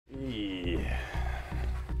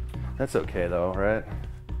That's okay though, right?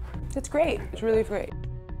 It's great. It's really great.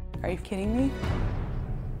 Are you kidding me?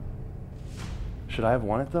 Should I have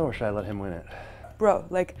won it though, or should I let him win it? Bro,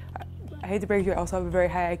 like, I hate to break you, I also have a very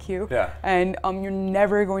high IQ. Yeah. And you're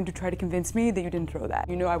never going to try to convince me that you didn't throw that.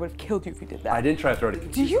 You know I would have killed you if you did that. I didn't try to throw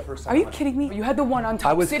it. Do you? Are you kidding me? You had the one on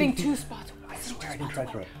top, sitting 2 spots. I swear I didn't try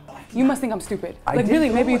to throw it. You must think I'm stupid. I Like didn't really,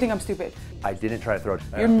 throw maybe you it. think I'm stupid. I didn't try to throw it.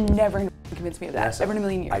 You're never gonna convince me of that, Vanessa, ever in a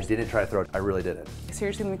million years. I didn't try to throw it. I really didn't.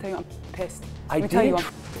 Seriously, let me tell you, I'm pissed. I Let me tell you, didn't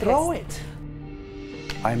I'm throw pissed.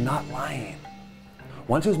 it. I'm not lying.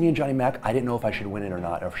 Once it was me and Johnny Mac, I didn't know if I should win it or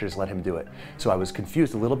not, or if I should just let him do it. So I was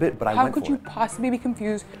confused a little bit, but I went for it. How could you possibly be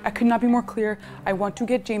confused? I could not be more clear. I want to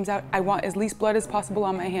get James out. I want as least blood as possible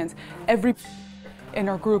on my hands. Every in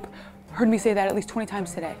our group heard me say that at least 20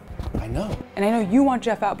 times today. I know. And I know you want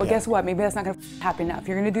Jeff out, but guess what? Maybe that's not gonna happen now. If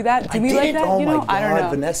you're gonna do that to me like that, oh you know, my God, I don't know.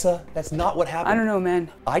 Vanessa, that's not what happened. I don't know,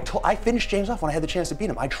 man. I finished James off when I had the chance to beat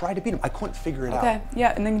him. I tried to beat him. I couldn't figure it out. Okay,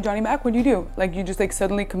 yeah, and then Johnny Mac, what do you do? Like you just like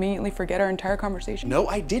suddenly conveniently forget our entire conversation? No,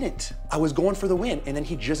 I didn't. I was going for the win, and then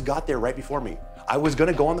he just got there right before me. I was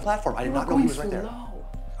gonna go on the platform. I did not know he was right there.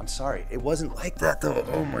 I'm sorry. It wasn't like that though.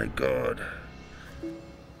 Oh my God.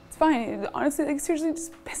 It's fine. It, honestly, like seriously, it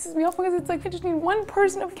just pisses me off because it's like I just need one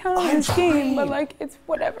person to count on I'm this game, but trying. like it's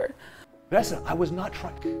whatever. Vanessa, I was not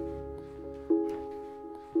trying.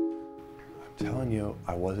 I'm telling you,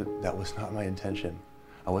 I wasn't. That was not my intention.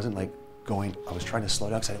 I wasn't like going. I was trying to slow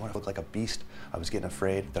down because I didn't want to look like a beast. I was getting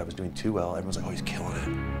afraid that I was doing too well. Everyone's like, "Oh, he's killing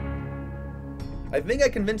it." I think I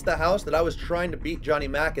convinced the house that I was trying to beat Johnny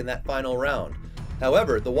Mac in that final round.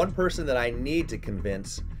 However, the one person that I need to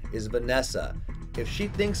convince is Vanessa. If she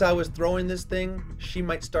thinks I was throwing this thing, she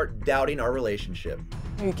might start doubting our relationship.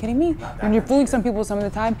 Are you kidding me? When you're fooling some people some of the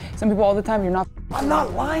time, some people all the time, you're not. I'm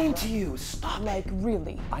not lying to you. Stop. Like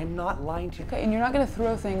really. I'm not lying to you. Okay, and you're not gonna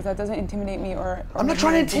throw things that doesn't intimidate me or I'm not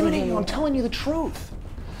trying to intimidate you. I'm telling you the truth.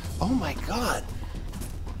 Oh my God.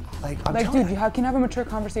 Like, I'm like, telling dude, you can have a mature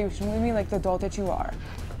conversation with me like the adult that you are.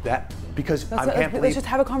 that because I can't Let's believe. just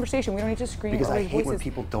have a conversation. We don't need to scream Because or I raise hate when voices.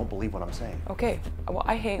 people don't believe what I'm saying. Okay, well,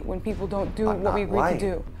 I hate when people don't do I'm what we not agreed lying. to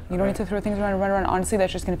do. You don't need to throw things around and run around. Honestly,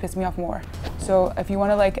 that's just gonna piss me off more. So if you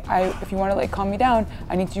wanna if you wanna like calm me down,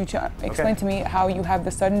 I need you to explain to me how you have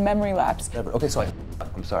the sudden memory lapse. Never. Okay, so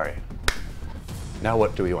I'm sorry. Now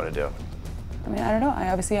what do we want to do? I mean, I don't know. I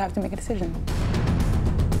obviously have to make a decision.